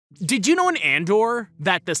Did you know in Andor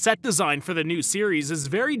that the set design for the new series is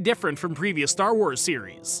very different from previous Star Wars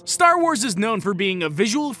series? Star Wars is known for being a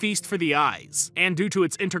visual feast for the eyes, and due to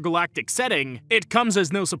its intergalactic setting, it comes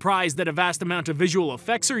as no surprise that a vast amount of visual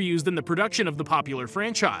effects are used in the production of the popular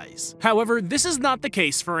franchise. However, this is not the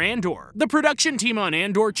case for Andor. The production team on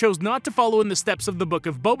Andor chose not to follow in the steps of the Book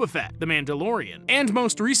of Bobba Fett, the Mandalorian, and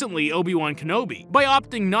most recently Obi-Wan Kenobi, by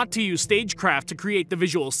opting not to use StageCraft to create the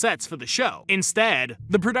visual sets for the show. Instead,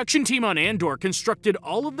 the production team on Andor constructed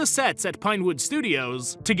all of the sets at Pinewood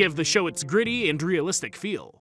Studios to give the show its gritty and realistic feel.